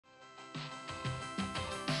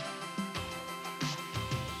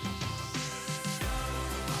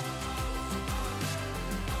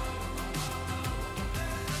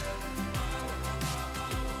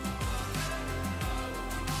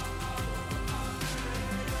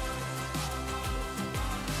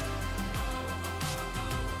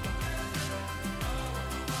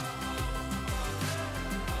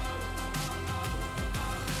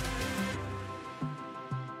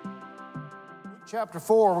chapter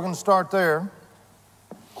 4, we're going to start there.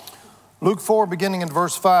 Luke 4, beginning in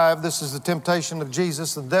verse 5, this is the temptation of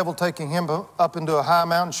Jesus. The devil taking him up into a high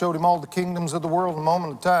mountain showed him all the kingdoms of the world in a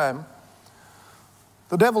moment of time.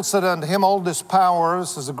 The devil said unto him, all this power,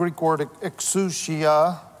 this is a Greek word,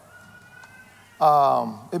 exousia.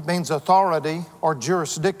 It means authority or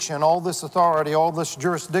jurisdiction. All this authority, all this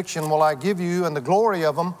jurisdiction will I give you, and the glory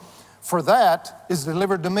of them, for that is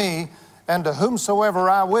delivered to me, and to whomsoever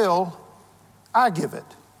I will, I give it.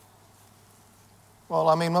 Well,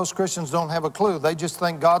 I mean, most Christians don't have a clue. They just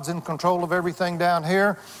think God's in control of everything down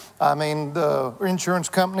here. I mean, the insurance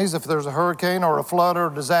companies, if there's a hurricane or a flood or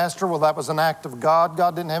a disaster, well, that was an act of God.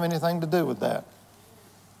 God didn't have anything to do with that.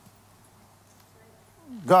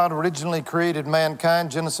 God originally created mankind.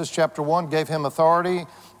 Genesis chapter 1 gave him authority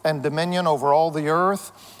and dominion over all the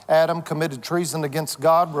earth. Adam committed treason against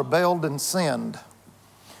God, rebelled and sinned.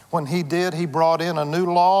 When he did, he brought in a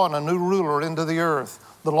new law and a new ruler into the earth.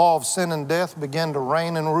 The law of sin and death began to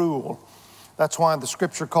reign and rule. That's why the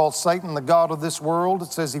scripture calls Satan the god of this world.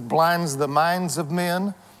 It says he blinds the minds of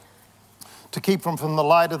men to keep them from the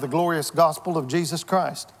light of the glorious gospel of Jesus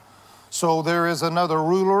Christ. So there is another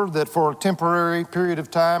ruler that for a temporary period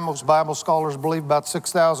of time, most Bible scholars believe about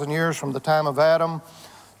 6,000 years from the time of Adam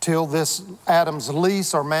till this Adam's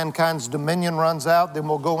lease or mankind's dominion runs out, then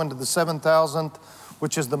we'll go into the 7,000th,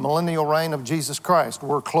 which is the millennial reign of Jesus Christ.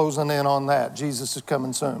 We're closing in on that. Jesus is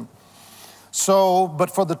coming soon. So, but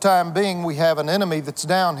for the time being, we have an enemy that's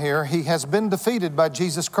down here. He has been defeated by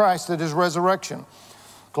Jesus Christ at his resurrection.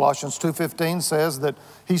 Colossians 2:15 says that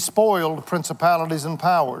he spoiled principalities and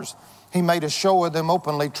powers. He made a show of them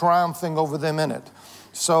openly, triumphing over them in it.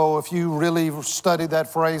 So if you really study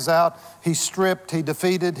that phrase out, he stripped, he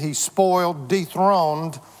defeated, he spoiled,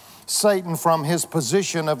 dethroned Satan from his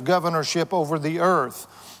position of governorship over the earth.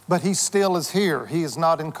 But he still is here. He is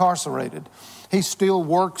not incarcerated. He still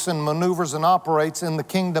works and maneuvers and operates in the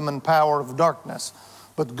kingdom and power of darkness.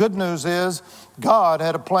 But the good news is God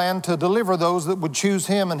had a plan to deliver those that would choose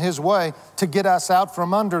him and his way to get us out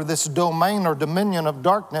from under this domain or dominion of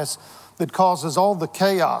darkness that causes all the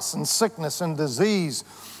chaos and sickness and disease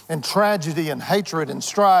and tragedy and hatred and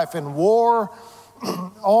strife and war,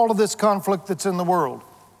 all of this conflict that's in the world.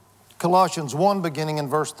 Colossians 1, beginning in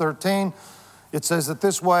verse 13, it says it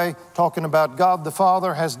this way, talking about God the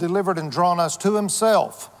Father has delivered and drawn us to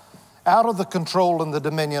himself out of the control and the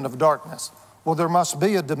dominion of darkness. Well, there must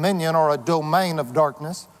be a dominion or a domain of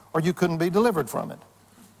darkness, or you couldn't be delivered from it.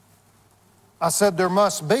 I said there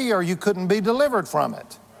must be, or you couldn't be delivered from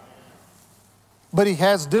it. But he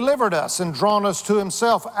has delivered us and drawn us to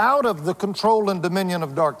himself out of the control and dominion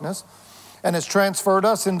of darkness, and has transferred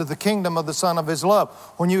us into the kingdom of the Son of his love.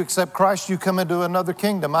 When you accept Christ, you come into another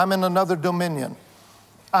kingdom. I'm in another dominion.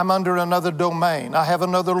 I'm under another domain. I have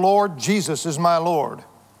another Lord. Jesus is my Lord.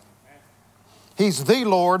 He's the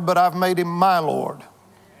Lord, but I've made him my Lord.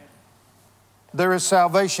 There is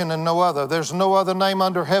salvation in no other. There's no other name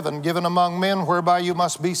under heaven given among men whereby you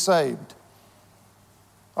must be saved.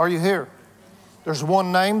 Are you here? There's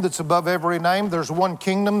one name that's above every name. There's one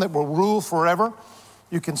kingdom that will rule forever.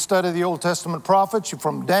 You can study the Old Testament prophets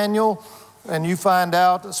from Daniel, and you find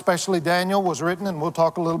out, especially Daniel was written, and we'll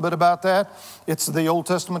talk a little bit about that. It's the Old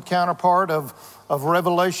Testament counterpart of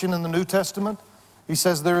Revelation in the New Testament. He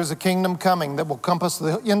says there is a kingdom coming that will compass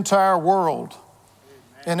the entire world,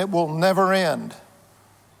 and it will never end.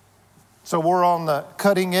 So we're on the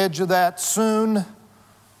cutting edge of that soon.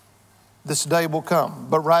 This day will come.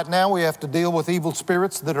 But right now we have to deal with evil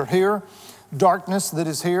spirits that are here. Darkness that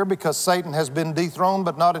is here because Satan has been dethroned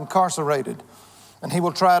but not incarcerated. And he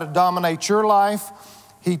will try to dominate your life.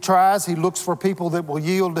 He looks for people that will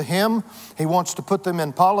yield to him. He wants to put them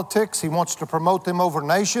in politics. He wants to promote them over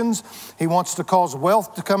nations. He wants to cause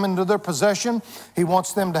wealth to come into their possession. He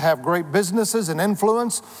wants them to have great businesses and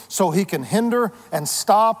influence so he can hinder and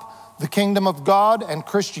stop the kingdom of God and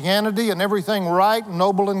Christianity and everything right,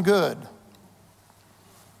 noble, and good.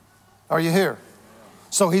 Are you here?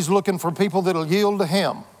 So he's looking for people that'll yield to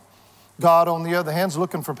him. God, on the other hand, is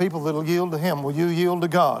looking for people that'll yield to him. Will you yield to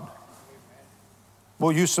God?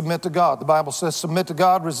 Will you submit to God? The Bible says submit to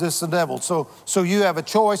God, resist the devil. So you have a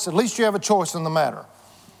choice. At least you have a choice in the matter.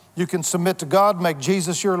 You can submit to God, make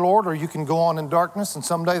Jesus your Lord, or you can go on in darkness, and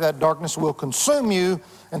someday that darkness will consume you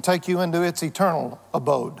and take you into its eternal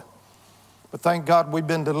abode. But thank God we've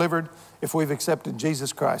been delivered if we've accepted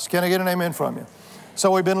Jesus Christ. Can I get an amen from you?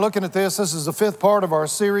 So we've been looking at this. This is the 5th part of our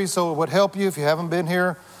series, so it would help you if you haven't been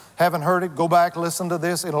here, haven't heard it, go back, listen to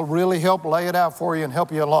this. It'll really help lay it out for you and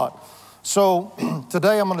help you a lot. So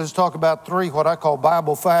today I'm going to just talk about 3 what I call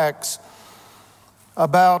Bible facts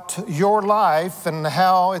about your life and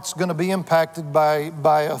how it's going to be impacted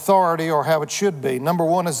by authority, or how it should be. Number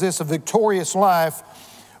one is this: a victorious life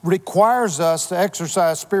requires us to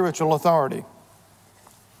exercise spiritual authority.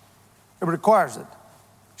 It requires it.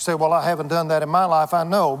 You say, well, I haven't done that in my life. I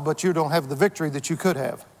know, but you don't have the victory that you could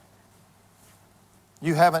have.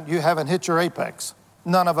 You haven't hit your apex.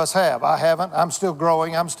 None of us have. I haven't. I'm still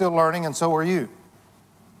growing. I'm still learning, and so are you.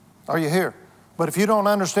 Are you here? But if you don't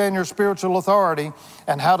understand your spiritual authority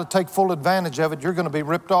and how to take full advantage of it, you're going to be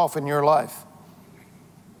ripped off in your life.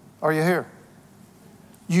 Are you here?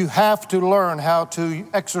 You have to learn how to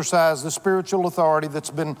exercise the spiritual authority that's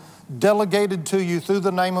been delegated to you through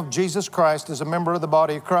the name of Jesus Christ as a member of the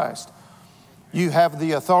body of Christ. You have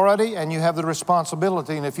the authority and you have the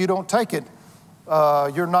responsibility, and if you don't take it,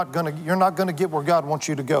 you're not going to get where God wants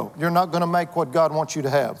you to go. You're not going to make what God wants you to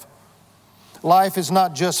have. Life is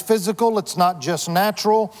not just physical, it's not just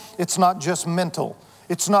natural, it's not just mental.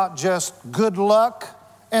 It's not just good luck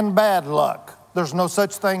and bad luck. There's no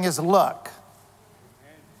such thing as luck.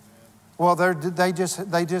 Well, they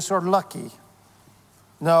just are lucky.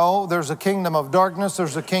 No, there's a kingdom of darkness,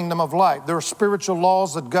 there's a kingdom of light. There are spiritual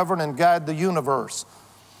laws that govern and guide the universe.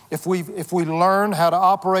 If we learn how to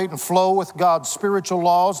operate and flow with God's spiritual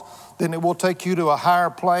laws, then it will take you to a higher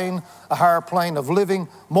plane of living,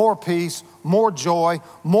 more peace, more joy,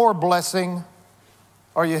 more blessing.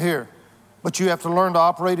 Are you here? But you have to learn to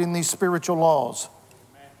operate in these spiritual laws.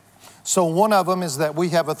 So one of them is that we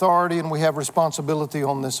have authority and we have responsibility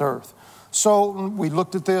on this earth. So we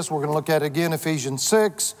looked at this. We're going to look at it again. Ephesians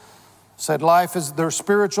 6 said there are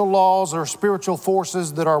spiritual laws, there are spiritual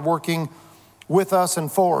forces that are working with us and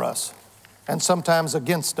for us, and sometimes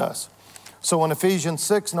against us. So in Ephesians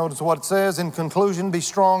 6, notice what it says: in conclusion, be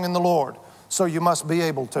strong in the Lord. So you must be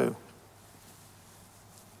able to.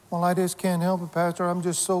 Well, I just can't help it, Pastor. I'm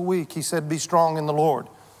just so weak. He said, be strong in the Lord.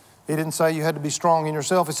 He didn't say you had to be strong in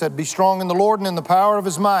yourself. He said, be strong in the Lord and in the power of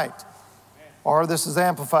His might. Or this is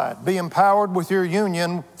amplified: be empowered with your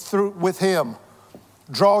union with Him.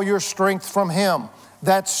 Draw your strength from Him,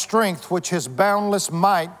 that strength which His boundless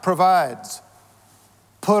might provides.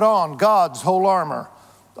 Put on God's whole armor.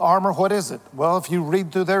 Armor, what is it? Well, if you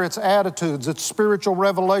read through there, it's attitudes, it's spiritual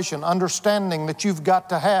revelation, understanding that you've got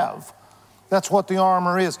to have. That's what the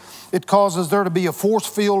armor is. It causes there to be a force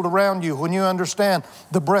field around you when you understand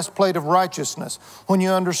the breastplate of righteousness, when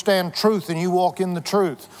you understand truth and you walk in the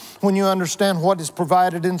truth, when you understand what is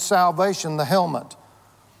provided in salvation, the helmet,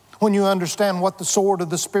 when you understand what the sword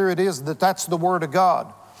of the Spirit is, that's the Word of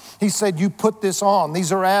God. He said, you put this on.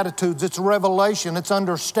 These are attitudes, it's revelation, it's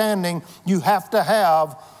understanding you have to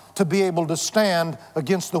have to be able to stand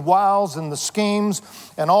against the wiles and the schemes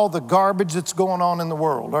and all the garbage that's going on in the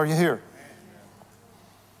world. Are you here?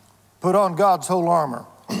 Put on God's whole armor.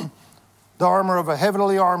 The armor of a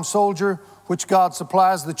heavily armed soldier, which God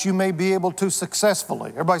supplies that you may be able to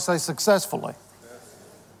successfully. Everybody say successfully.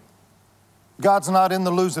 God's not in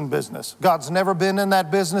the losing business. God's never been in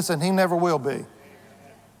that business, and He never will be.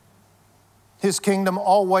 His kingdom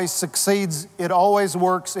always succeeds. It always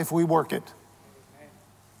works if we work it.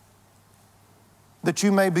 That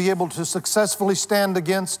you may be able to successfully stand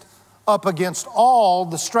up against all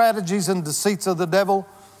the strategies and deceits of the devil.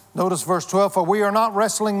 Notice verse 12, for we are not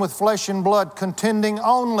wrestling with flesh and blood, contending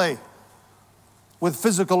only with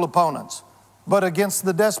physical opponents, but against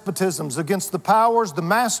the despotisms, against the powers, the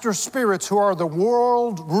master spirits who are the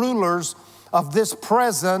world rulers of this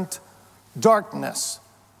present darkness,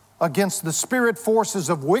 against the spirit forces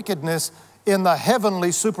of wickedness in the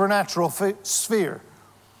heavenly supernatural sphere.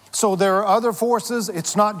 So there are other forces.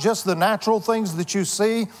 It's not just the natural things that you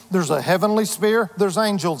see. There's a heavenly sphere. There's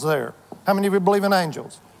angels there. How many of you believe in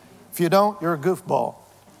angels? If you don't, you're a goofball.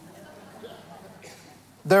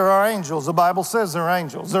 There are angels. The Bible says there are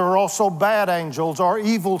angels. There are also bad angels, or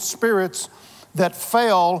evil spirits that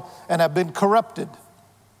fell and have been corrupted.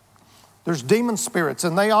 There's demon spirits,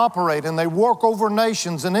 and they operate and they work over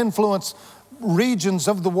nations and influence regions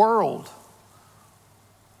of the world.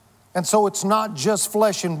 And so it's not just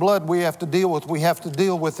flesh and blood we have to deal with. We have to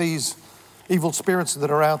deal with these evil spirits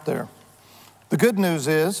that are out there. The good news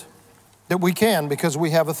is that we can, because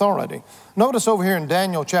we have authority. Notice over here in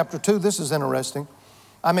Daniel chapter 2, this is interesting.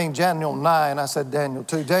 Daniel 9, I said Daniel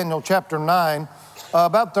 2. Daniel chapter 9,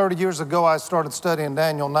 about 30 years ago I started studying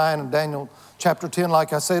Daniel 9 and Daniel chapter 10.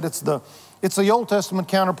 Like I said, it's the Old Testament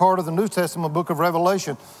counterpart of the New Testament book of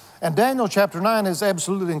Revelation. And Daniel chapter 9 is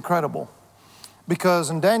absolutely incredible, because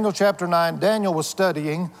in Daniel chapter 9, Daniel was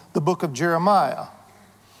studying the book of Jeremiah.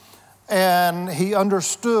 And he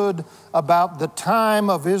understood about the time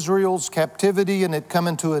of Israel's captivity and it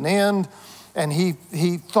coming to an end. And he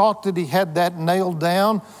thought that he had that nailed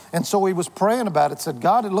down. And so he was praying about it. Said,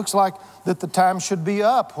 God, it looks like that the time should be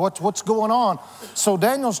up. What's going on? So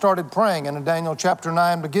Daniel started praying. And in Daniel chapter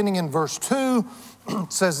 9, beginning in verse 2,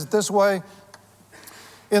 it says it this way.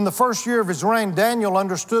 In the first year of his reign, Daniel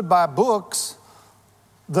understood by books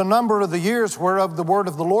the number of the years whereof the word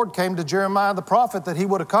of the Lord came to Jeremiah the prophet, that he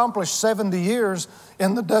would accomplish 70 years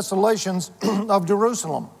in the desolations of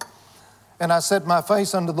Jerusalem. And I set my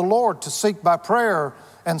face unto the Lord to seek by prayer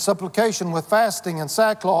and supplication with fasting and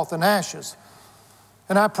sackcloth and ashes.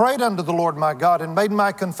 And I prayed unto the Lord my God and made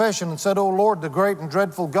my confession and said, O Lord, the great and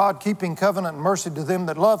dreadful God, keeping covenant and mercy to them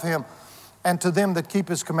that love him and to them that keep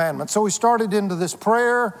his commandments. So he started into this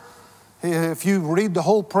prayer. If you read the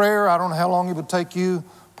whole prayer, I don't know how long it would take you,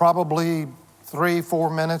 probably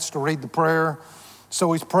 3-4 minutes to read the prayer.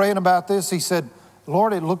 So he's praying about this. He said,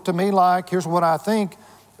 Lord, it looked to me like, here's what I think.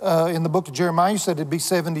 In the book of Jeremiah, you said it'd be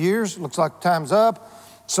 70 years. Looks like time's up.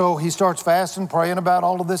 So he starts fasting, praying about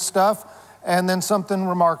all of this stuff. And then something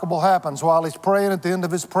remarkable happens. While he's praying at the end of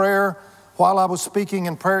his prayer, while I was speaking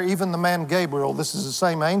in prayer, even the man Gabriel, this is the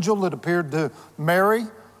same angel that appeared to Mary.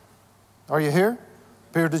 Are you here?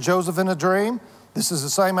 Appeared to Joseph in a dream. This is the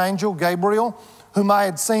same angel, Gabriel, whom I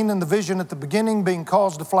had seen in the vision at the beginning, being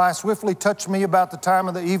caused to fly swiftly, touched me about the time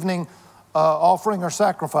of the evening offering or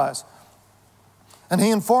sacrifice. And he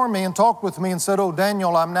informed me and talked with me and said, O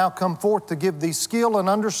Daniel, I'm now come forth to give thee skill and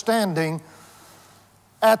understanding.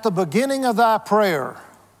 At the beginning of thy prayer,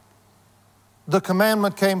 the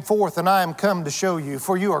commandment came forth, and I am come to show you,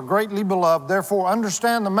 for you are greatly beloved. Therefore,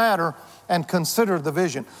 understand the matter and consider the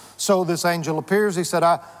vision. So this angel appears. He said,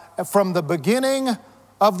 from the beginning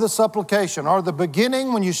of the supplication, or the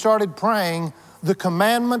beginning when you started praying, the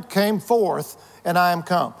commandment came forth, and I am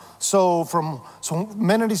come. So the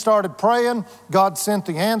minute he started praying, God sent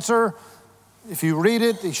the answer. If you read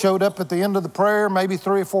it, he showed up at the end of the prayer, maybe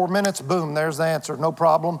 3 or 4 minutes, boom, there's the answer. No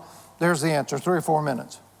problem. There's the answer, 3 or 4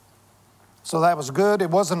 minutes. So that was good. It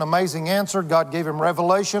was an amazing answer. God gave him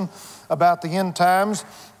revelation about the end times.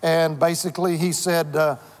 And basically he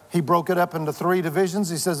said, he broke it up into 3 divisions.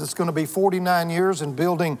 He says it's going to be 49 years in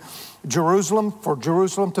building Jerusalem, for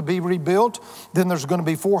Jerusalem to be rebuilt. Then there's going to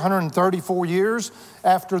be 434 years.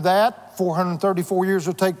 After that, 434 years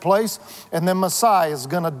will take place. And then Messiah is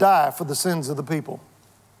going to die for the sins of the people.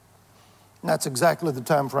 And that's exactly the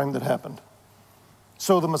time frame that happened.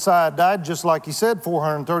 So the Messiah died, just like he said,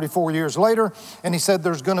 434 years later. And he said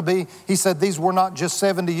these were not just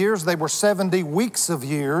 70 years, they were 70 weeks of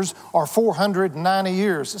years, or 490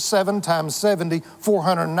 years. 7 times 70,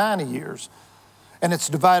 490 years. And it's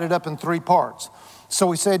divided up in 3 parts. So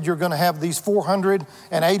he said you're going to have these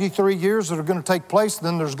 483 years that are going to take place.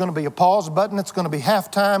 Then there's going to be a pause button. It's going to be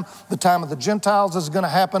halftime. The time of the Gentiles is going to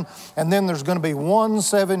happen. And then there's going to be 1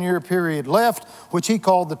 7-year period left, which he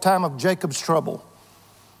called the time of Jacob's trouble.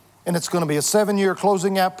 And it's going to be a 7-year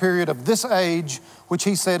closing out period of this age, which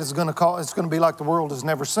he said it's going to be like the world has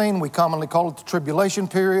never seen. We commonly call it the tribulation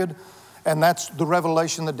period. And that's the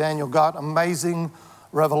revelation that Daniel got. Amazing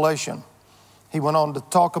revelation. He went on to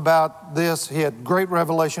talk about this. He had great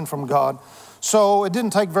revelation from God. So it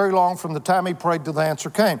didn't take very long from the time he prayed till the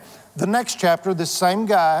answer came. The next chapter, this same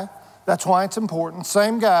guy, that's why it's important,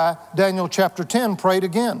 same guy, Daniel chapter 10, prayed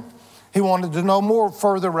again. He wanted to know more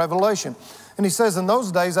further revelation. And he says, in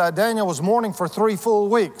those days, Daniel was mourning for 3 full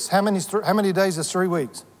weeks. How many days is 3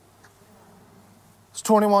 weeks? It's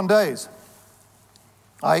 21 days.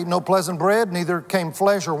 I ate no pleasant bread, neither came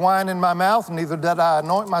flesh or wine in my mouth, neither did I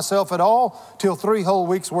anoint myself at all, till 3 whole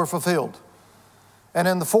weeks were fulfilled. And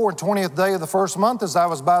in the 24th day of the first month, as I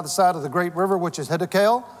was by the side of the great river, which is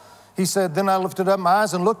Decatur, he said, then I lifted up my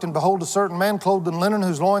eyes and looked, and behold, a certain man clothed in linen,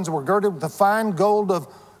 whose loins were girded with the fine gold of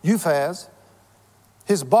Uphaz.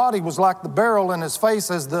 His body was like the beryl, and his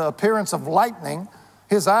face as the appearance of lightning.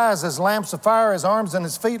 His eyes as lamps of fire, his arms and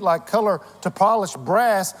his feet like color to polished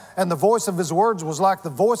brass, and the voice of his words was like the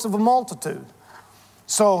voice of a multitude.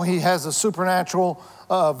 So he has a supernatural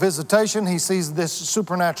visitation. He sees this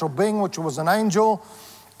supernatural being, which was an angel.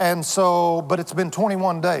 And so, but it's been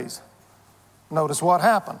 21 days. Notice what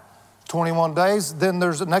happened. 21 days, then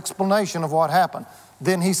there's an explanation of what happened.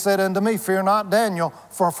 Then he said unto me, fear not, Daniel,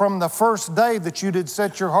 for from the first day that you did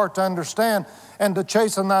set your heart to understand and to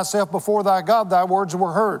chasten thyself before thy God, thy words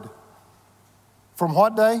were heard. From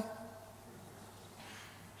what day?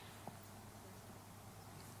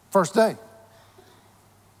 First day.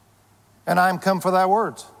 And I am come for thy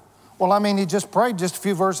words. Well, I mean, he just prayed just a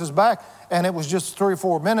few verses back, and it was just 3 or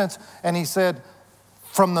 4 minutes, and he said,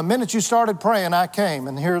 from the minute you started praying, I came.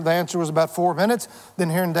 And here the answer was about 4 minutes. Then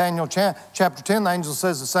here in Daniel chapter 10, the angel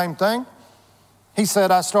says the same thing. He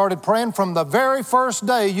said, I started praying from the very first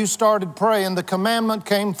day you started praying, the commandment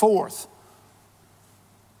came forth.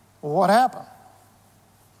 Well, what happened?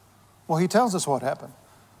 Well, he tells us what happened.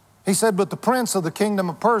 He said, but the prince of the kingdom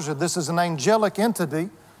of Persia, this is an angelic entity.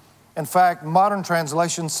 In fact, modern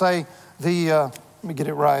translations say let me get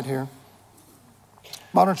it right here.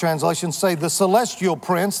 Modern translations say the celestial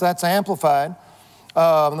prince, that's amplified.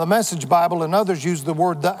 The Message Bible and others use the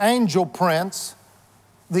word the angel prince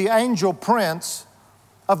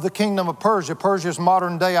of the kingdom of Persia. Persia's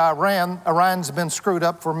modern day Iran. Iran's been screwed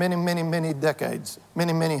up for many, many, many decades,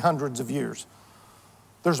 many, many hundreds of years.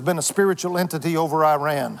 There's been a spiritual entity over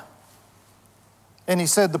Iran. And he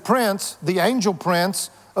said, the prince, the angel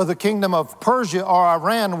prince of the kingdom of Persia or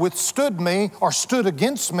Iran withstood me or stood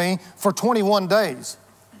against me for 21 days.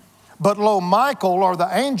 But lo, Michael, or the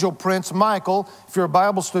angel prince Michael, if you're a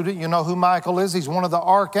Bible student, you know who Michael is. He's one of the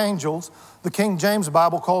archangels. The King James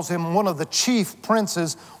Bible calls him one of the chief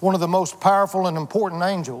princes, one of the most powerful and important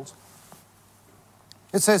angels.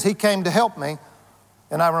 It says he came to help me,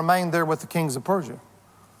 and I remained there with the kings of Persia.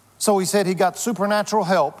 So he said he got supernatural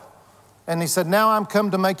help. And he said, now I'm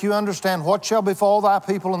come to make you understand what shall befall thy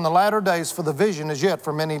people in the latter days, for the vision is yet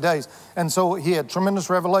for many days. And so he had tremendous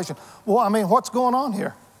revelation. Well, I mean, what's going on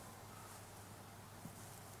here?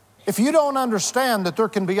 If you don't understand that there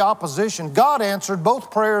can be opposition, God answered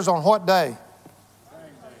both prayers on what day?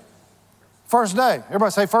 First day.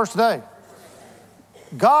 Everybody say first day.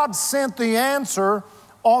 God sent the answer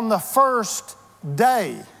on the first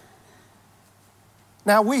day.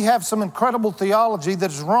 Now, we have some incredible theology that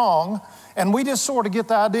is wrong, and we just sort of get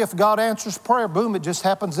the idea if God answers prayer, boom, it just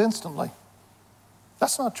happens instantly.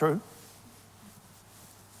 That's not true.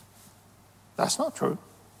 That's not true.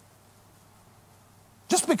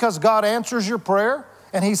 Just because God answers your prayer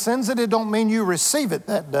and He sends it, it don't mean you receive it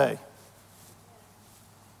that day.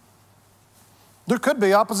 There could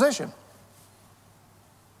be opposition.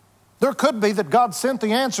 There could be that God sent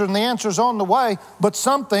the answer and the answer's on the way, but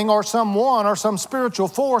something or someone or some spiritual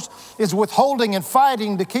force is withholding and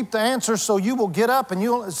fighting to keep the answer, so you will get up and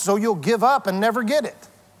you'll give up and never get it.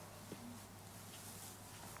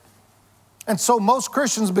 And so most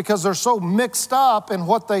Christians, because they're so mixed up in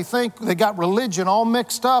what they think, they got religion all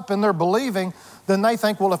mixed up in their believing, then they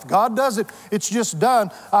think, well, if God does it, it's just done.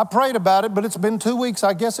 I prayed about it, but it's been 2 weeks.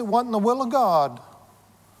 I guess it wasn't the will of God.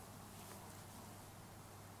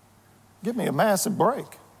 Give me a massive break.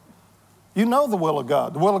 You know the will of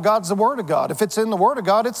God. The will of God's the Word of God. If it's in the Word of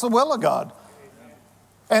God, it's the will of God.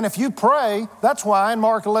 And if you pray, that's why in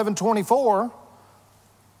Mark 11:24,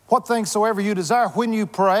 what things soever you desire, when you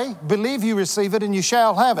pray, believe you receive it and you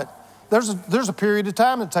shall have it. There's a period of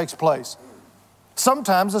time that takes place.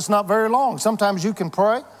 Sometimes it's not very long. Sometimes you can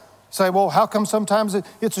pray, say, well, how come sometimes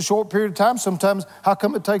it's a short period of time? Sometimes, how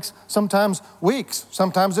come it takes sometimes weeks?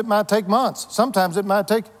 Sometimes it might take months. Sometimes it might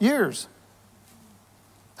take years.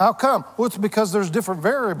 How come? Well, it's because there's different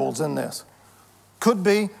variables in this. Could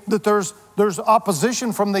be that there's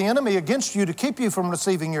opposition from the enemy against you to keep you from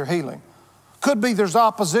receiving your healing. Could be there's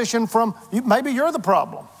opposition from, maybe you're the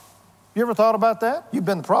problem. You ever thought about that? You've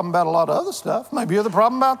been the problem about a lot of other stuff. Maybe you're the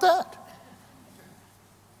problem about that.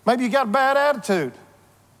 Maybe you got a bad attitude.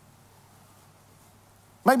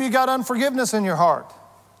 Maybe you got unforgiveness in your heart.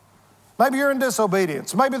 Maybe you're in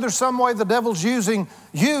disobedience. Maybe there's some way the devil's using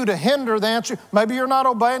you to hinder the answer. Maybe you're not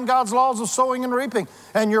obeying God's laws of sowing and reaping,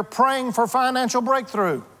 and you're praying for financial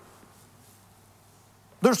breakthrough.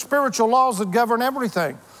 There's spiritual laws that govern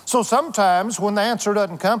everything. So sometimes when the answer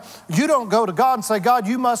doesn't come, you don't go to God and say, God,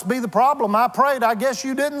 you must be the problem. I prayed. I guess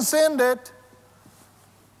you didn't send it.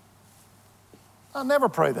 I never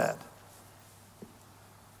pray that.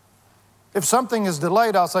 If something is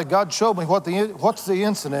delayed, I'll say, God, show me what's the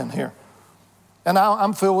incident here. And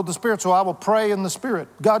I'm filled with the Spirit, so I will pray in the Spirit.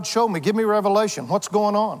 God, show me. Give me revelation. What's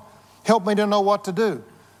going on? Help me to know what to do.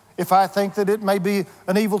 If I think that it may be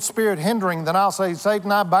an evil spirit hindering, then I'll say,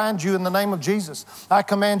 Satan, I bind you in the name of Jesus. I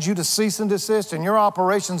command you to cease and desist in your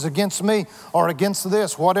operations against me or against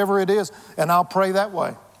this, whatever it is, and I'll pray that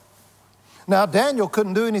way. Now, Daniel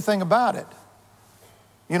couldn't do anything about it.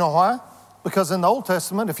 You know why? Because in the Old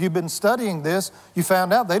Testament, if you've been studying this, you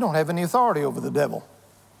found out they don't have any authority over the devil.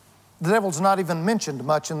 The devil's not even mentioned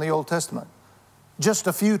much in the Old Testament. Just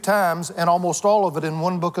a few times, and almost all of it in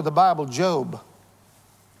one book of the Bible, Job.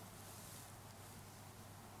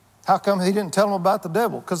 How come he didn't tell them about the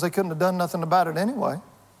devil? Because they couldn't have done nothing about it anyway.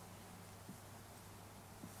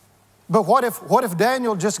 But what if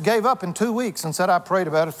Daniel just gave up in 2 weeks and said, I prayed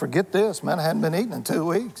about it, forget this, man, I hadn't been eating in 2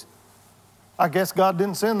 weeks. I guess God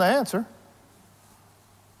didn't send the answer.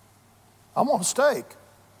 I want a steak.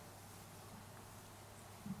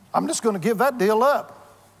 I'm just going to give that deal up.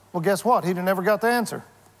 Well, guess what? He never got the answer.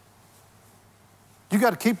 You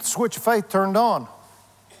got to keep the switch of faith turned on.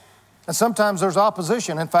 And sometimes there's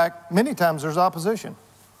opposition. In fact, many times there's opposition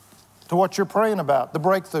to what you're praying about, the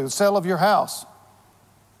breakthrough, the sale of your house,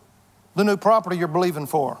 the new property you're believing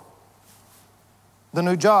for, the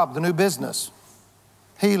new job, the new business,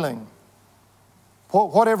 healing.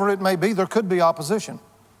 Whatever it may be, there could be opposition.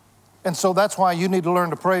 And so that's why you need to learn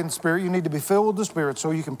to pray in the Spirit. You need to be filled with the Spirit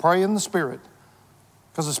so you can pray in the Spirit.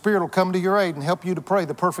 Because the Spirit will come to your aid and help you to pray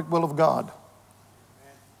the perfect will of God.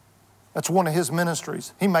 That's one of His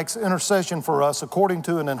ministries. He makes intercession for us according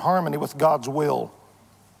to and in harmony with God's will.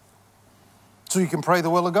 So you can pray the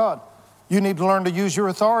will of God. You need to learn to use your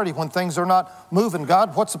authority when things are not moving.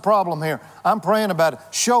 God, what's the problem here? I'm praying about it.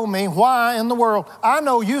 Show me why in the world. I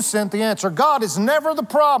know you sent the answer. God is never the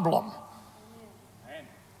problem.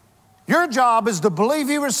 Your job is to believe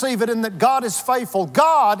you receive it and that God is faithful.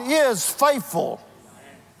 God is faithful.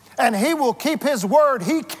 And He will keep His word.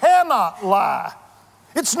 He cannot lie.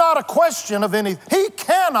 It's not a question of anything. He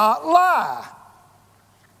cannot lie.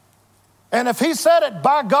 And if He said it,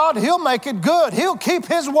 by God, He'll make it good. He'll keep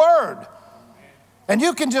His word. And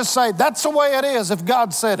you can just say, that's the way it is if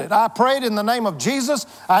God said it. I prayed in the name of Jesus.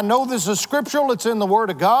 I know this is scriptural. It's in the Word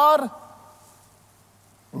of God.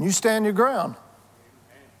 And you stand your ground.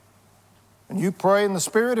 And you pray in the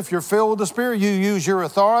Spirit. If you're filled with the Spirit, you use your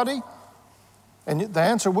authority. And the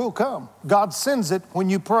answer will come. God sends it when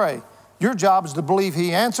you pray. Your job is to believe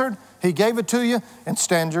He answered, He gave it to you, and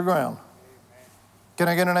stand your ground. Can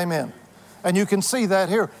I get an amen? And you can see that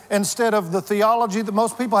here. Instead of the theology that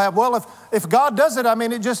most people have, well, if God does it,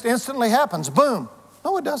 it just instantly happens. Boom.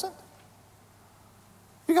 No, it doesn't.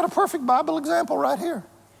 You got a perfect Bible example right here.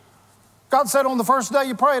 God said on the first day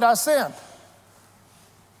you prayed, I sent.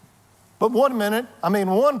 But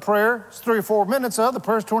one prayer is 3 or 4 minutes, the other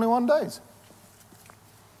prayer is 21 days.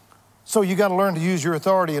 So you got to learn to use your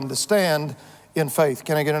authority and to stand in faith.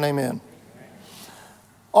 Can I get an amen?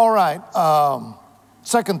 All right.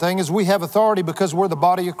 Second thing is we have authority because we're the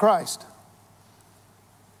body of Christ.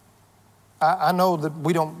 I know that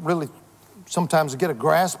we don't really sometimes get a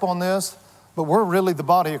grasp on this, but we're really the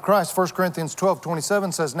body of Christ. 1 Corinthians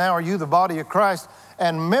 12:27 says, now are you the body of Christ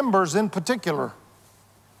and members in particular?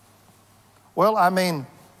 Well,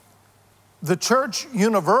 the church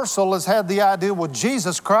universal has had the idea with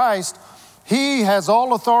Jesus Christ. He has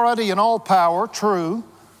all authority and all power, true.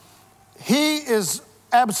 He is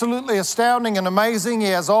absolutely astounding and amazing. He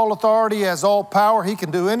has all authority, He has all power. He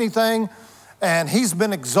can do anything. And He's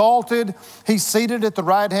been exalted. He's seated at the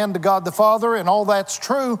right hand of God the Father, and all that's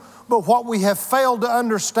true. But what we have failed to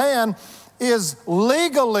understand is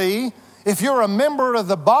legally, if you're a member of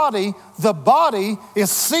the body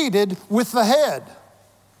is seated with the head.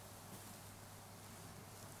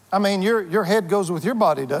 Your head goes with your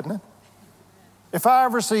body, doesn't it? If I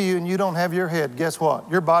ever see you and you don't have your head, guess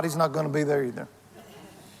what? Your body's not going to be there either.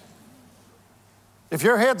 If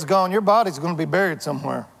your head's gone, your body's going to be buried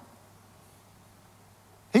somewhere.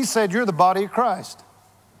 He said you're the body of Christ.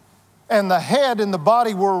 And the head and the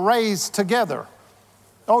body were raised together.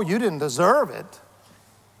 Oh, you didn't deserve it.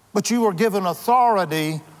 But you were given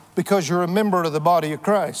authority because you're a member of the body of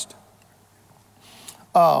Christ.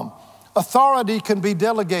 Authority can be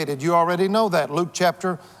delegated. You already know that. Luke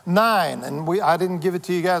chapter 9. And I didn't give it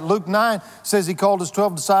to you guys. Luke 9 says He called His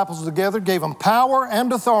 12 disciples together, gave them power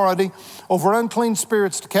and authority over unclean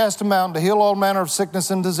spirits to cast them out and to heal all manner of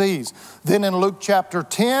sickness and disease. Then in Luke chapter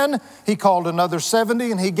 10, He called another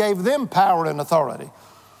 70 and He gave them power and authority.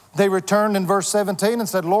 They returned in verse 17 and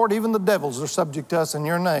said, Lord, even the devils are subject to us in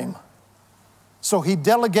your name. So He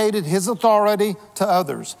delegated His authority to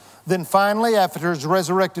others. Then finally, after He's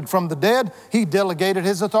resurrected from the dead, He delegated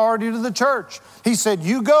His authority to the church. He said,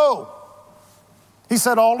 you go. He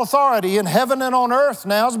said, all authority in heaven and on earth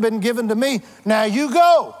now has been given to me. Now you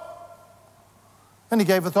go. And He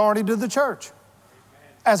gave authority to the church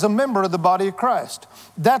as a member of the body of Christ.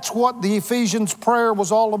 That's what the Ephesians prayer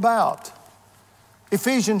was all about.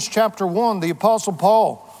 Ephesians chapter 1, the Apostle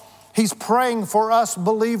Paul, he's praying for us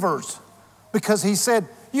believers. Because he said,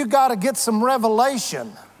 you got to get some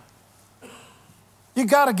revelation. You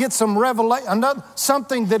got to get some revelation,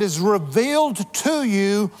 something that is revealed to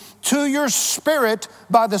you, to your spirit,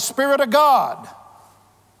 by the Spirit of God.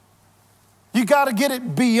 You got to get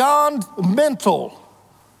it beyond mental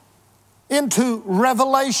into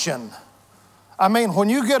revelation. When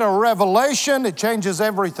you get a revelation, it changes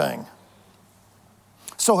everything.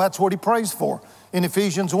 So that's what he prays for. In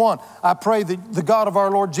Ephesians 1, I pray that the God of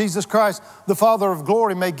our Lord Jesus Christ, the Father of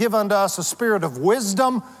glory, may give unto us a spirit of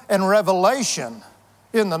wisdom and revelation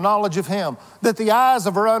in the knowledge of Him, that the eyes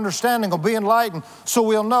of our understanding will be enlightened, so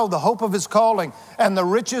we'll know the hope of His calling and the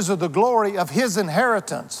riches of the glory of His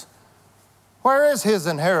inheritance. Where is His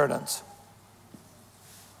inheritance?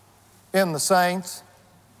 In the saints.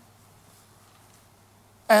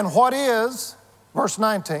 And what is, verse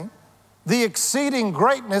 19, the exceeding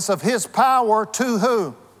greatness of His power to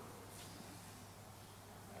who?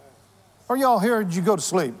 Are y'all here or did you go to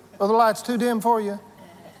sleep? Are the lights too dim for you?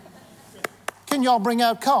 Can y'all bring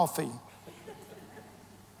out coffee?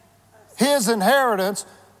 His inheritance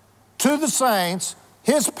to the saints,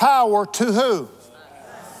 His power to who?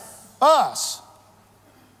 Us.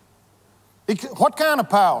 What kind of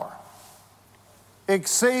power?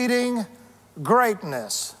 Exceeding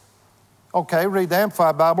greatness. Okay, read the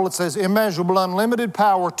Amplified Bible. It says, immeasurable, unlimited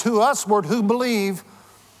power to usward who believe,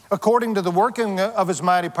 according to the working of His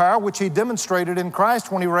mighty power, which He demonstrated in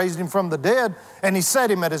Christ when He raised Him from the dead, and He set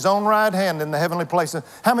Him at His own right hand in the heavenly places.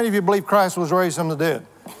 How many of you believe Christ was raised from the dead?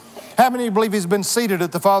 How many of you believe He's been seated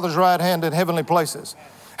at the Father's right hand in heavenly places?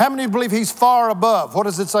 How many of you believe He's far above? What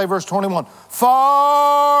does it say, verse 21?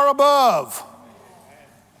 Far above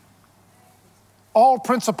all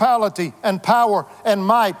principality and power and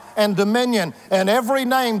might and dominion and every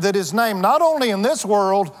name that is named, not only in this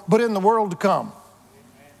world, but in the world to come.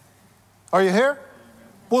 Are you here?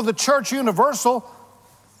 Well, the church universal,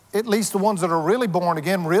 at least the ones that are really born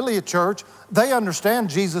again, really a church, they understand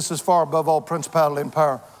Jesus is far above all principality and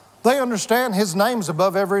power. They understand His name's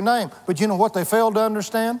above every name. But you know what they failed to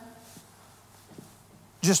understand?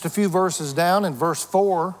 Just a few verses down in verse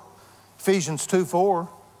 4, Ephesians 2:4,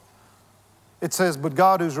 it says, but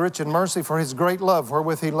God who's rich in mercy for His great love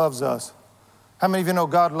wherewith He loves us. How many of you know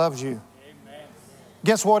God loves you? Amen.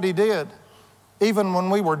 Guess what He did? Even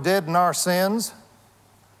when we were dead in our sins,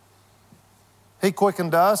 He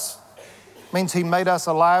quickened us. Means He made us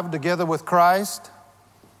alive together with Christ.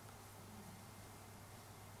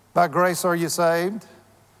 By grace are you saved.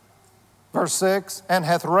 Verse 6, and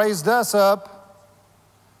hath raised us up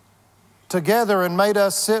together and made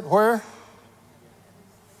us sit where?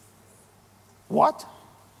 What?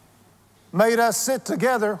 Made us sit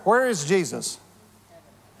together. Where is Jesus?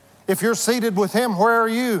 If you're seated with Him, where are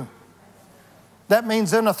you? That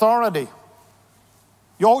means in authority.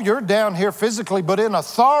 You're down here physically, but in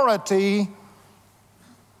authority,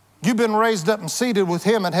 you've been raised up and seated with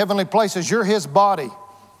Him in heavenly places. You're His body.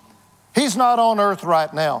 He's not on earth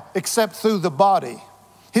right now, except through the body.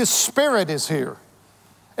 His Spirit is here,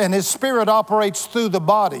 and His Spirit operates through the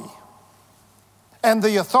body. And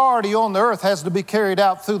the authority on the earth has to be carried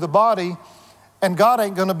out through the body, and God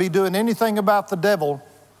ain't going to be doing anything about the devil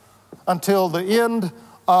until the end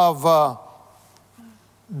of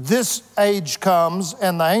this age comes,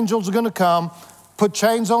 and the angels are going to come, put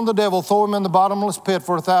chains on the devil, throw him in the bottomless pit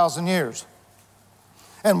for 1,000 years.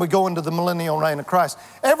 And we go into the millennial reign of Christ.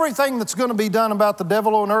 Everything that's going to be done about the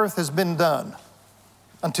devil on earth has been done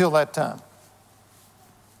until that time.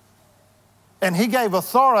 And He gave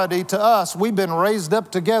authority to us. We've been raised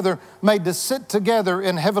up together, made to sit together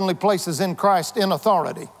in heavenly places in Christ in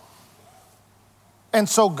authority. And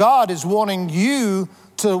so God is wanting you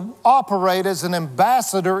to operate as an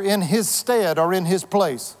ambassador in His stead or in His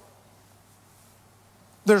place.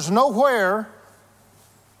 There's nowhere,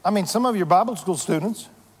 some of your Bible school students,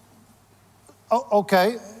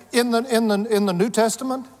 okay, in the New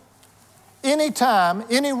Testament, anytime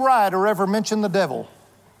any writer ever mentioned the devil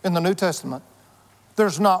in the New Testament,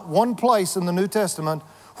 there's not one place in the New Testament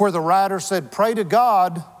where the writer said, pray to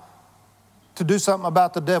God to do something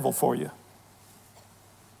about the devil for you.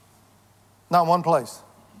 Not one place.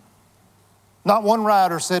 Not one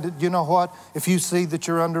writer said, you know what, if you see that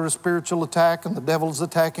you're under a spiritual attack and the devil's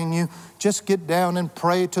attacking you, just get down and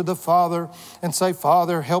pray to the Father and say,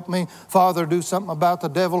 Father, help me. Father, do something about the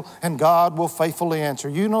devil, and God will faithfully answer.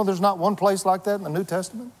 You know there's not one place like that in the New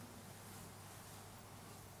Testament?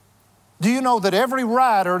 Do you know that every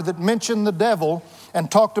writer that mentioned the devil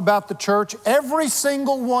and talked about the church, every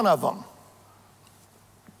single one of them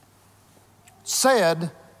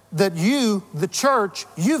said that you, the church,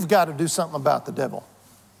 you've got to do something about the devil.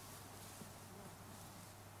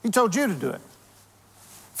 He told you to do it.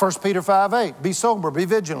 1 Peter 5:8, be sober, be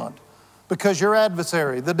vigilant, because your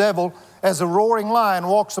adversary, the devil, as a roaring lion,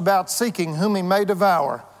 walks about seeking whom he may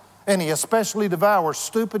devour, and he especially devours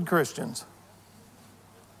stupid Christians.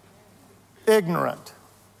 Ignorant,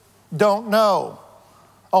 don't know.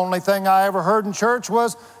 Only thing I ever heard in church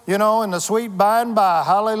was, in the sweet by and by,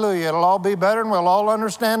 hallelujah, it'll all be better and we'll all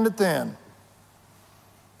understand it then.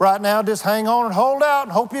 Right now, just hang on and hold out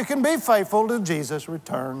and hope you can be faithful till Jesus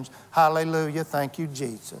returns. Hallelujah, thank you,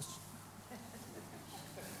 Jesus.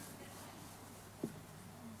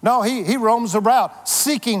 No, he roams about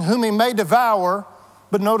seeking whom he may devour.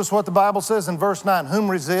 But notice what the Bible says in verse 9,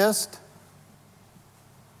 whom resist?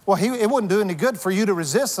 Well, it wouldn't do any good for you to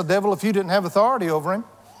resist the devil if you didn't have authority over him.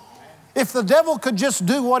 If the devil could just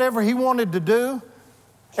do whatever he wanted to do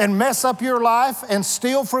and mess up your life and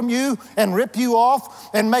steal from you and rip you off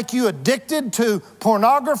and make you addicted to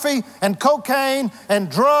pornography and cocaine and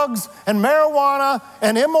drugs and marijuana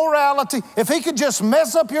and immorality, if he could just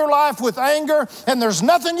mess up your life with anger and there's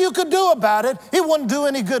nothing you could do about it, it wouldn't do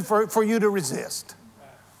any good for you to resist.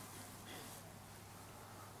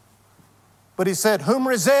 But he said, whom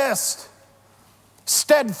resist?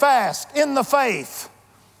 Steadfast in the faith.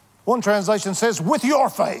 One translation says, with your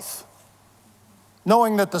faith.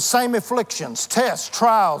 Knowing that the same afflictions, tests,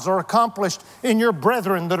 trials are accomplished in your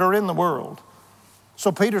brethren that are in the world.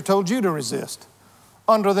 So Peter told you to resist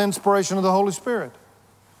under the inspiration of the Holy Spirit.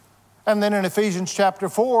 And then in Ephesians chapter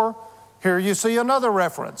 4, here you see another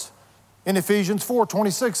reference. In Ephesians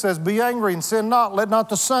 4:26 says, be angry and sin not, let not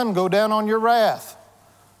the sun go down on your wrath.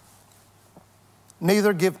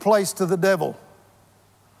 Neither give place to the devil.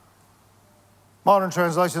 Modern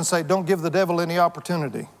translations say, don't give the devil any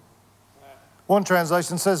opportunity. One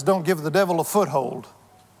translation says, don't give the devil a foothold.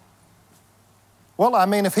 Well, I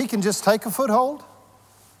mean, if he can just take a foothold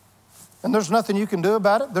and there's nothing you can do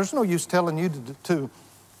about it, there's no use telling you to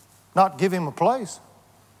not give him a place.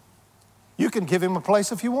 You can give him a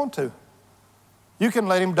place if you want to. You can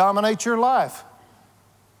let him dominate your life.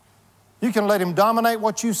 You can let him dominate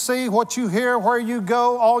what you see, what you hear, where you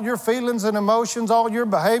go, all your feelings and emotions, all your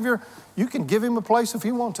behavior. You can give him a place if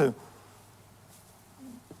you want to.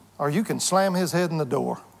 Or you can slam his head in the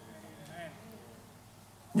door.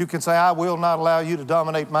 You can say, I will not allow you to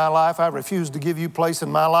dominate my life. I refuse to give you place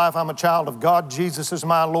in my life. I'm a child of God. Jesus is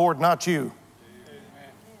my Lord, not you.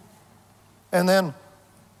 And then,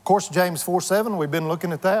 of course, James 4:7, we've been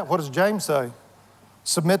looking at that. What does James say?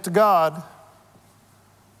 Submit to God.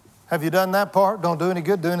 Have you done that part? Don't do any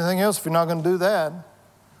good. Do anything else if you're not going to do that.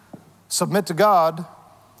 Submit to God.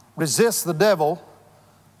 Resist the devil.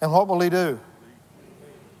 And what will he do?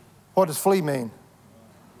 What does flee mean?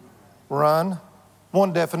 Run.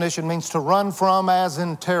 One definition means to run from as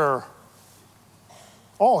in terror.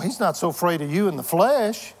 Oh, he's not so afraid of you in the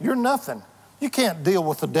flesh. You're nothing. You can't deal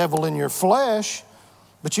with the devil in your flesh.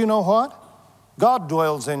 But you know what? God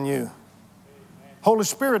dwells in you. Holy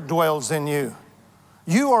Spirit dwells in you.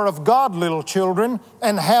 You are of God, little children,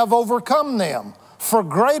 and have overcome them. For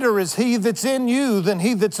greater is he that's in you than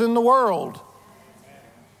he that's in the world.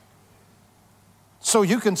 So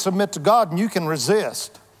you can submit to God and you can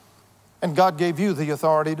resist. And God gave you the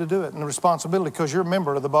authority to do it and the responsibility because you're a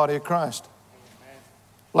member of the body of Christ. Amen.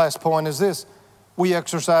 Last point is this. We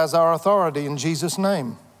exercise our authority in Jesus'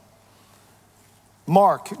 name.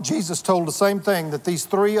 Mark, Jesus told the same thing that these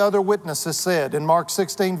three other witnesses said. In Mark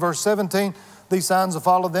 16, verse 17, these signs will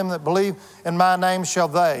follow them that believe. In my name shall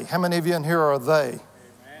they. How many of you in here are they? Amen.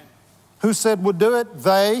 Who said would do it?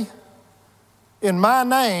 They. In my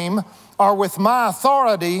name or with my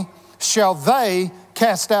authority shall they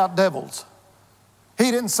cast out devils. He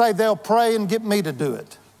didn't say they'll pray and get me to do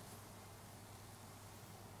it.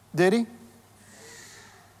 Did he?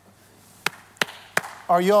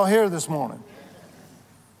 Are you all here this morning?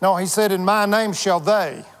 No, he said, in my name shall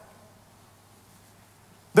they.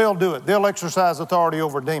 They'll do it. They'll exercise authority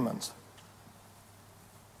over demons.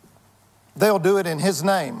 They'll do it in his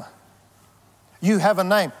name. You have a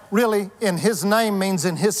name. Really, in his name means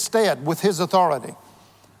in his stead, with his authority.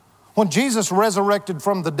 When Jesus resurrected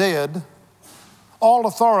from the dead, all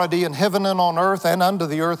authority in heaven and on earth and under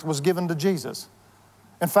the earth was given to Jesus.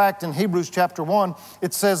 In fact, in Hebrews chapter 1,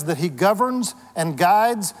 it says that he governs and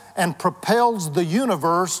guides and propels the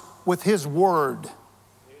universe with his word.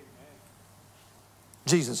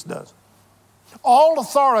 Jesus does. All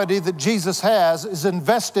authority that Jesus has is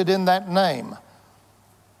invested in that name.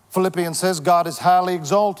 Philippians says God has highly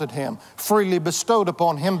exalted him, freely bestowed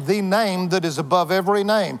upon him the name that is above every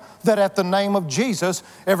name, that at the name of Jesus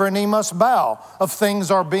every knee must bow, of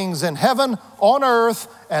things or beings in heaven, on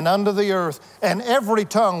earth, and under the earth, and every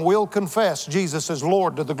tongue will confess Jesus is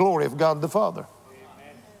Lord to the glory of God the Father.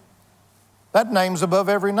 Amen. That name's above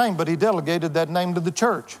every name, but he delegated that name to the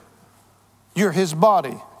church. You're his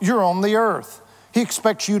body. You're on the earth. He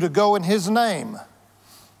expects you to go in his name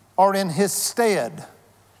or in his stead.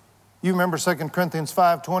 You remember 2 Corinthians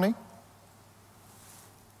 5:20?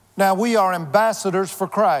 Now we are ambassadors for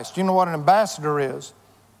Christ. You know what an ambassador is?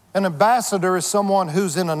 An ambassador is someone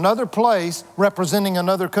who's in another place representing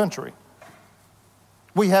another country.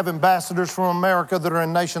 We have ambassadors from America that are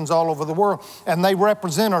in nations all over the world, and they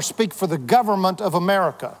represent or speak for the government of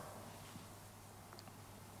America.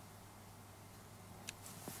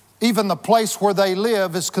 Even the place where they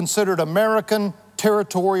live is considered American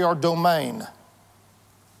territory or domain.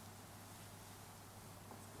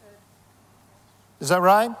 Is that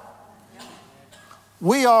right?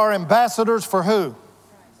 We are ambassadors for who?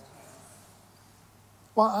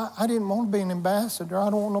 Well, I didn't want to be an ambassador.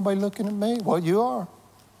 I don't want nobody looking at me. Well, you are.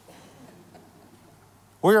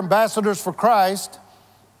 We're ambassadors for Christ.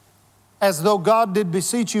 As though God did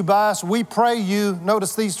beseech you by us, we pray you,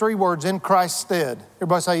 notice these three words, in Christ's stead.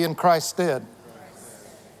 Everybody say, in Christ's stead.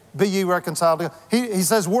 Be ye reconciled to God. He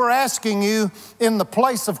says, we're asking you in the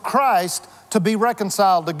place of Christ to be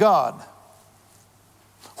reconciled to God.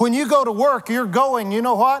 When you go to work, you're going, you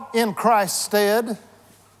know what? In Christ's stead.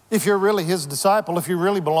 If you're really His disciple, if you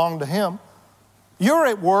really belong to Him. You're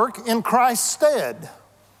at work in Christ's stead.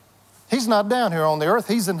 He's not down here on the earth.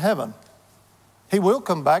 He's in heaven. He will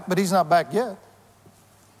come back, but He's not back yet.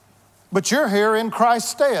 But you're here in Christ's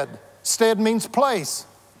stead. Stead means place.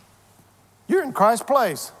 You're in Christ's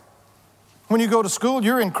place. When you go to school,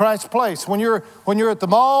 you're in Christ's place. When you're at the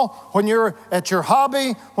mall, when you're at your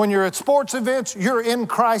hobby, when you're at sports events, you're in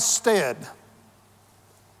Christ's stead.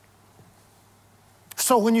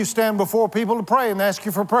 So when you stand before people to pray and ask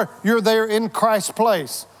you for prayer, you're there in Christ's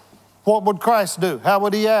place. What would Christ do? How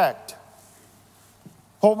would He act?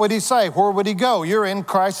 What would He say? Where would He go? You're in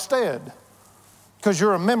Christ's stead because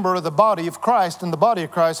you're a member of the body of Christ and the body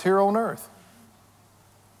of Christ here on earth.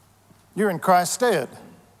 You're in Christ's stead.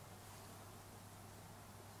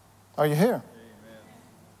 Are you here? Amen.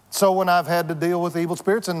 So when I've had to deal with evil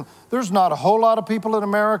spirits, and there's not a whole lot of people in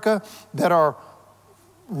America that are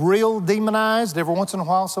real demonized. Every once in a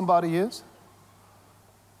while somebody is.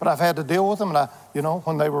 But I've had to deal with them, and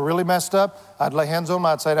when they were really messed up, I'd lay hands on them.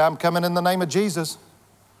 I'd say, I'm coming in the name of Jesus.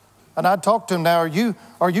 And I'd talk to them. Now,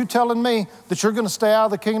 are you telling me that you're going to stay out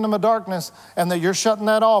of the kingdom of darkness and that you're shutting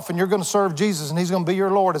that off and you're going to serve Jesus and He's going to be your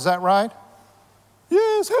Lord? Is that right?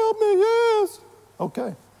 Yes, help me, yes.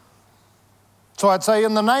 Okay. So I'd say,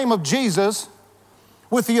 in the name of Jesus,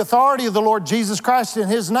 with the authority of the Lord Jesus Christ in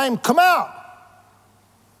His name, come out.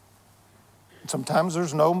 Sometimes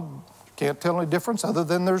can't tell any difference other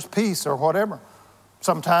than there's peace or whatever.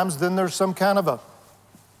 Sometimes then there's some kind of a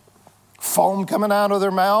foam coming out of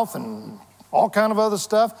their mouth and all kind of other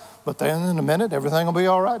stuff. But then in a minute, everything will be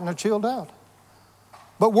all right and they're chilled out.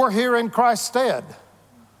 But we're here in Christ's stead.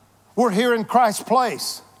 We're here in Christ's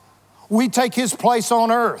place. We take His place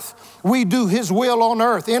on earth. We do His will on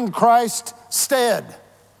earth in Christ's stead.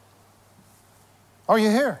 Are you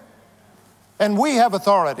here? And we have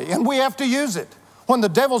authority and we have to use it. When the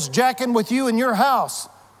devil's jacking with you in your house,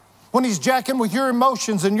 when he's jacking with your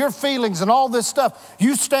emotions and your feelings and all this stuff,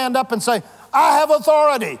 you stand up and say, I have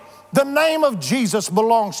authority. The name of Jesus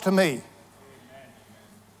belongs to me.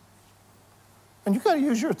 And you got to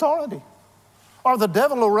use your authority, or the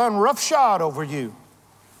devil will run roughshod over you.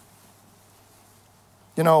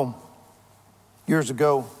 Years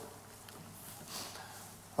ago,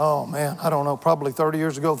 oh man, I don't know, probably 30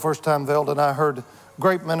 years ago, the first time Velda and I heard a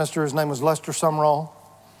great minister. His name was Lester Sumrall.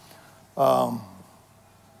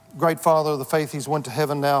 Great father of the faith. He's went to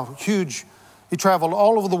heaven now. Huge. He traveled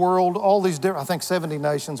all over the world, all these different, I think 70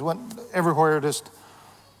 nations, went everywhere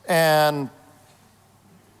and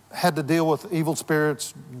had to deal with evil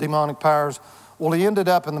spirits, demonic powers. Well, he ended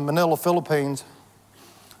up in the Manila, Philippines.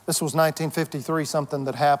 This was 1953, something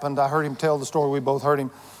that happened. I heard him tell the story. We both heard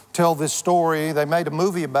him tell this story. They made a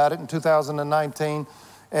movie about it in 2019,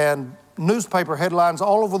 and newspaper headlines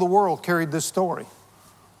all over the world carried this story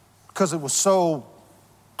because it was so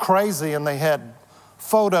crazy, and they had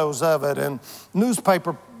photos of it, and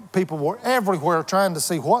newspaper people were everywhere trying to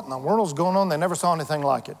see what in the world is going on. They never saw anything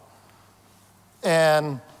like it.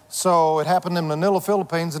 And so it happened in Manila,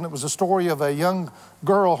 Philippines, and it was a story of a young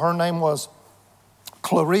girl. Her name was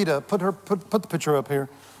Clarita. Put the picture up here.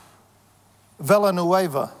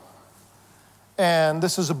 Villanueva. And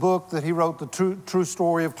this is a book that he wrote, the true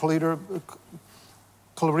story of Clarita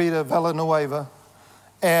Villanueva.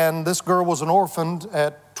 And this girl was an orphan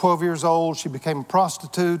at 12 years old. She became a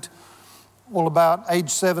prostitute. Well, about age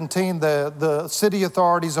 17, the city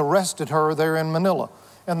authorities arrested her there in Manila.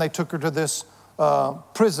 And they took her to this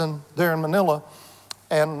prison there in Manila.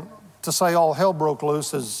 And to say all hell broke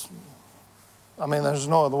loose is, there's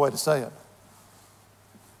no other way to say it.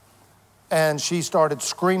 And she started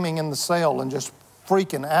screaming in the cell and just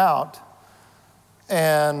freaking out.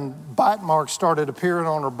 And bite marks started appearing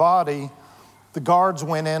on her body. The guards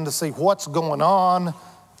went in to see what's going on.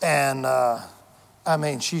 And,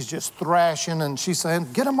 she's just thrashing. And she's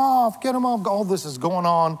saying, get him off, get him off. All this is going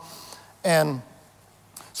on. And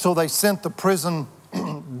so they sent the prison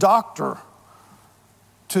doctor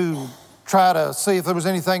to try to see if there was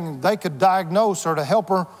anything they could diagnose or to help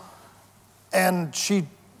her. And she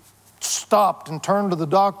stopped and turned to the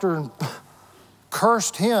doctor and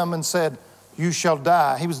cursed him and said, "You shall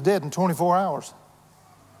die." He was dead in 24 hours.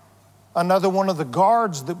 Another one of the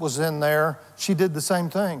guards that was in there, she did the same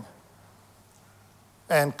thing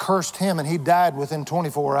and cursed him, and he died within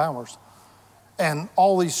 24 hours. And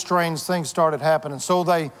all these strange things started happening. So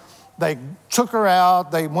they took her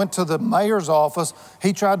out. They went to the mayor's office.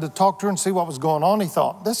 He tried to talk to her and see what was going on. He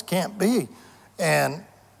thought, this can't be. And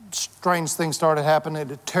strange things started happening.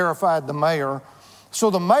 It terrified the mayor. So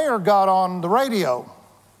the mayor got on the radio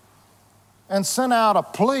and sent out a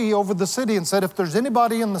plea over the city and said, if there's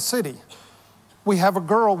anybody in the city, we have a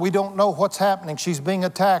girl, we don't know what's happening. She's being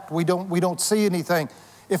attacked. We don't see anything.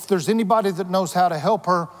 If there's anybody that knows how to help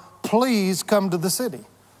her, please come to the city.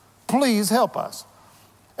 Please help us.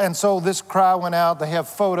 And so this cry went out. They have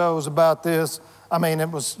photos about this. I mean, it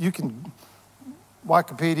was, you can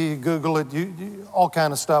Wikipedia, Google it, all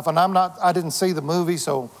kind of stuff. And I didn't see the movie,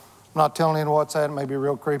 so I'm not telling you what's at. It may be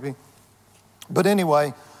real creepy. But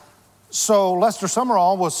anyway, so Lester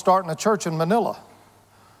Summerall was starting a church in Manila.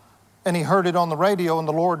 And he heard it on the radio, and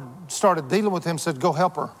the Lord started dealing with him, said, go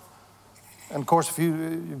help her. And of course,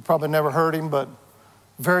 you probably never heard him, but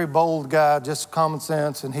very bold guy, just common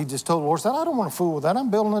sense. And he just told the Lord, said, I don't want to fool with that. I'm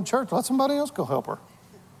building a church. Let somebody else go help her.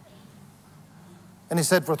 And he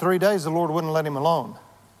said for 3 days, the Lord wouldn't let him alone.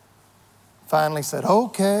 Finally said,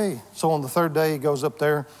 okay. So on the third day, he goes up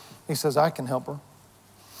there. He says, I can help her.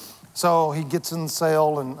 So he gets in the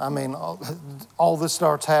cell, and I mean, all this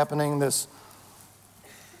starts happening. That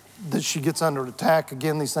she gets under attack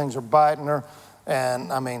again. These things are biting her.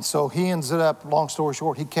 And I mean, so he ends it up, long story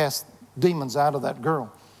short, he cast demons out of that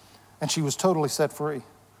girl. And she was totally set free.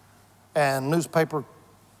 And newspaper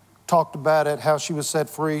talked about it, how she was set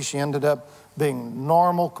free. She ended up being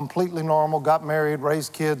normal, completely normal, got married,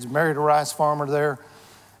 raised kids, married a rice farmer there.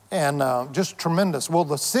 And just tremendous. Well,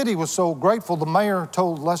 the city was so grateful, the mayor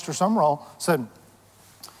told Lester Summerall, said,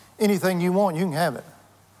 anything you want, you can have it.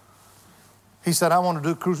 He said, I want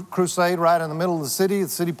to do a crusade right in the middle of the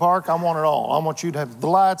city park. I want it all. I want you to have the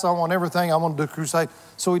lights. I want everything. I want to do a crusade.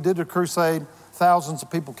 So he did a crusade. Thousands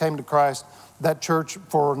of people came to Christ. That church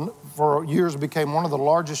for years became one of the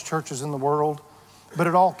largest churches in the world. But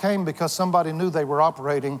it all came because somebody knew they were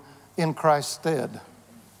operating in Christ's stead.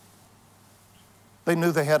 They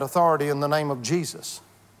knew they had authority in the name of Jesus.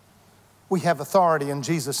 We have authority in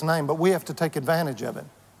Jesus' name, but we have to take advantage of it.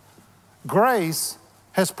 Grace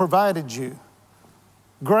has provided you.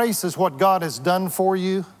 Grace is what God has done for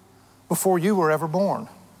you before you were ever born.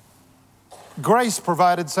 Grace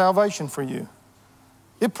provided salvation for you.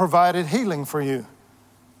 It provided healing for you.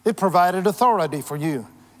 It provided authority for you.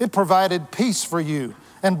 It provided peace for you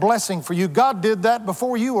and blessing for you. God did that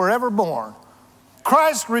before you were ever born.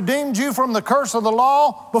 Christ redeemed you from the curse of the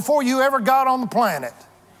law before you ever got on the planet.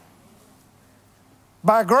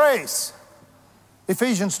 By grace.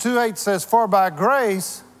 Ephesians 2:8 says, for by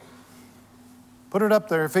grace, put it up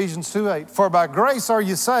there, Ephesians 2:8. For by grace are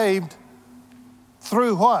you saved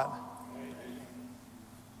through what?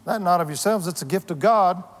 That not of yourselves, it's a gift of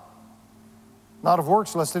God, not of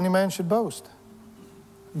works, lest any man should boast.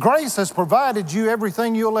 Grace has provided you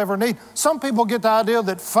everything you'll ever need. Some people get the idea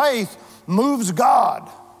that faith moves God.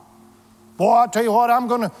 Boy, I tell you what, I'm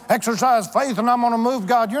going to exercise faith and I'm going to move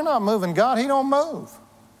God. You're not moving God. He don't move.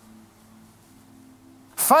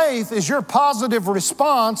 Faith is your positive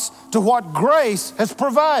response to what grace has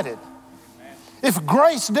provided. If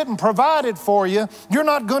grace didn't provide it for you, you're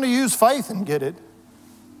not going to use faith and get it.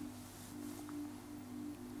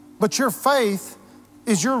 But your faith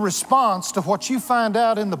is your response to what you find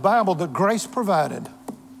out in the Bible that grace provided.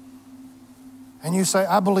 And you say,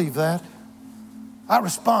 I believe that. I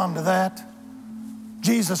respond to that.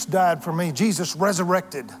 Jesus died for me. Jesus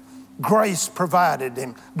resurrected. Grace provided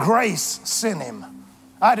him. Grace sent him.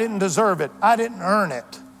 I didn't deserve it. I didn't earn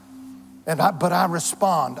it. But I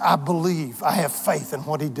respond. I believe. I have faith in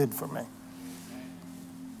what he did for me.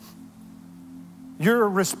 Your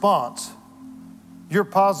response, your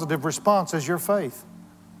positive response is your faith.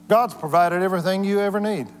 God's provided everything you ever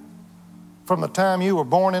need. From the time you were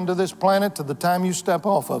born into this planet to the time you step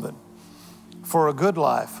off of it. For a good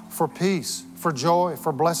life, for peace, for joy,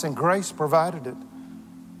 for blessing. Grace provided it.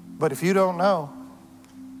 But if you don't know,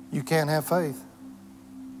 you can't have faith.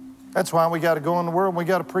 That's why we got to go in the world and we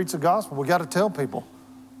got to preach the gospel. We got to tell people.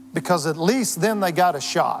 Because at least then they got a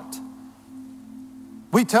shot.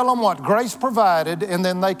 We tell them what grace provided and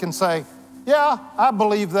then they can say, yeah, I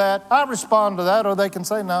believe that. I respond to that. Or they can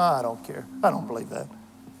say, no, I don't care. I don't believe that.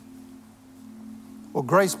 Well,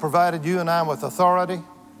 grace provided you and I with authority,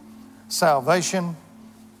 salvation,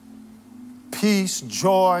 peace,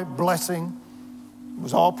 joy, blessing. It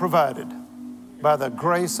was all provided by the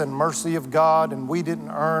grace and mercy of God, and we didn't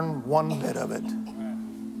earn one bit of it.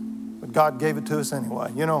 But God gave it to us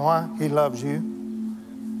anyway. You know why? He loves you.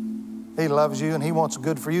 He loves you, and He wants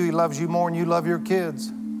good for you. He loves you more than you love your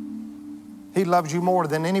kids. He loves you more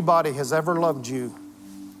than anybody has ever loved you.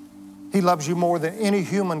 He loves you more than any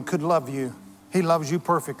human could love you. He loves you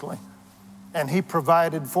perfectly. And He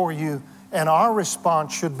provided for you. And our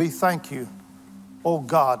response should be, thank you. Oh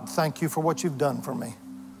God, thank you for what you've done for me.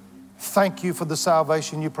 Thank you for the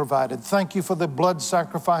salvation you provided. Thank you for the blood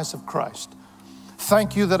sacrifice of Christ.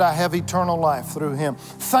 Thank you that I have eternal life through Him.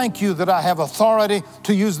 Thank you that I have authority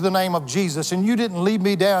to use the name of Jesus. And you didn't leave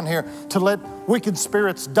me down here to let wicked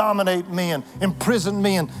spirits dominate me and imprison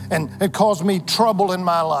me and cause me trouble in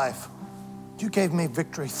my life. You gave me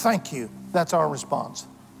victory. Thank you. That's our response.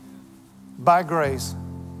 By grace,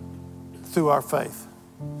 through our faith.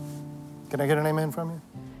 Can I get an amen from you?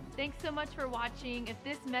 Thanks so much for watching. If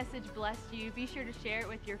this message blessed you, be sure to share it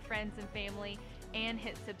with your friends and family and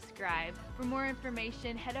hit subscribe. For more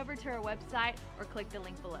information, head over to our website or click the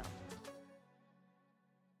link below.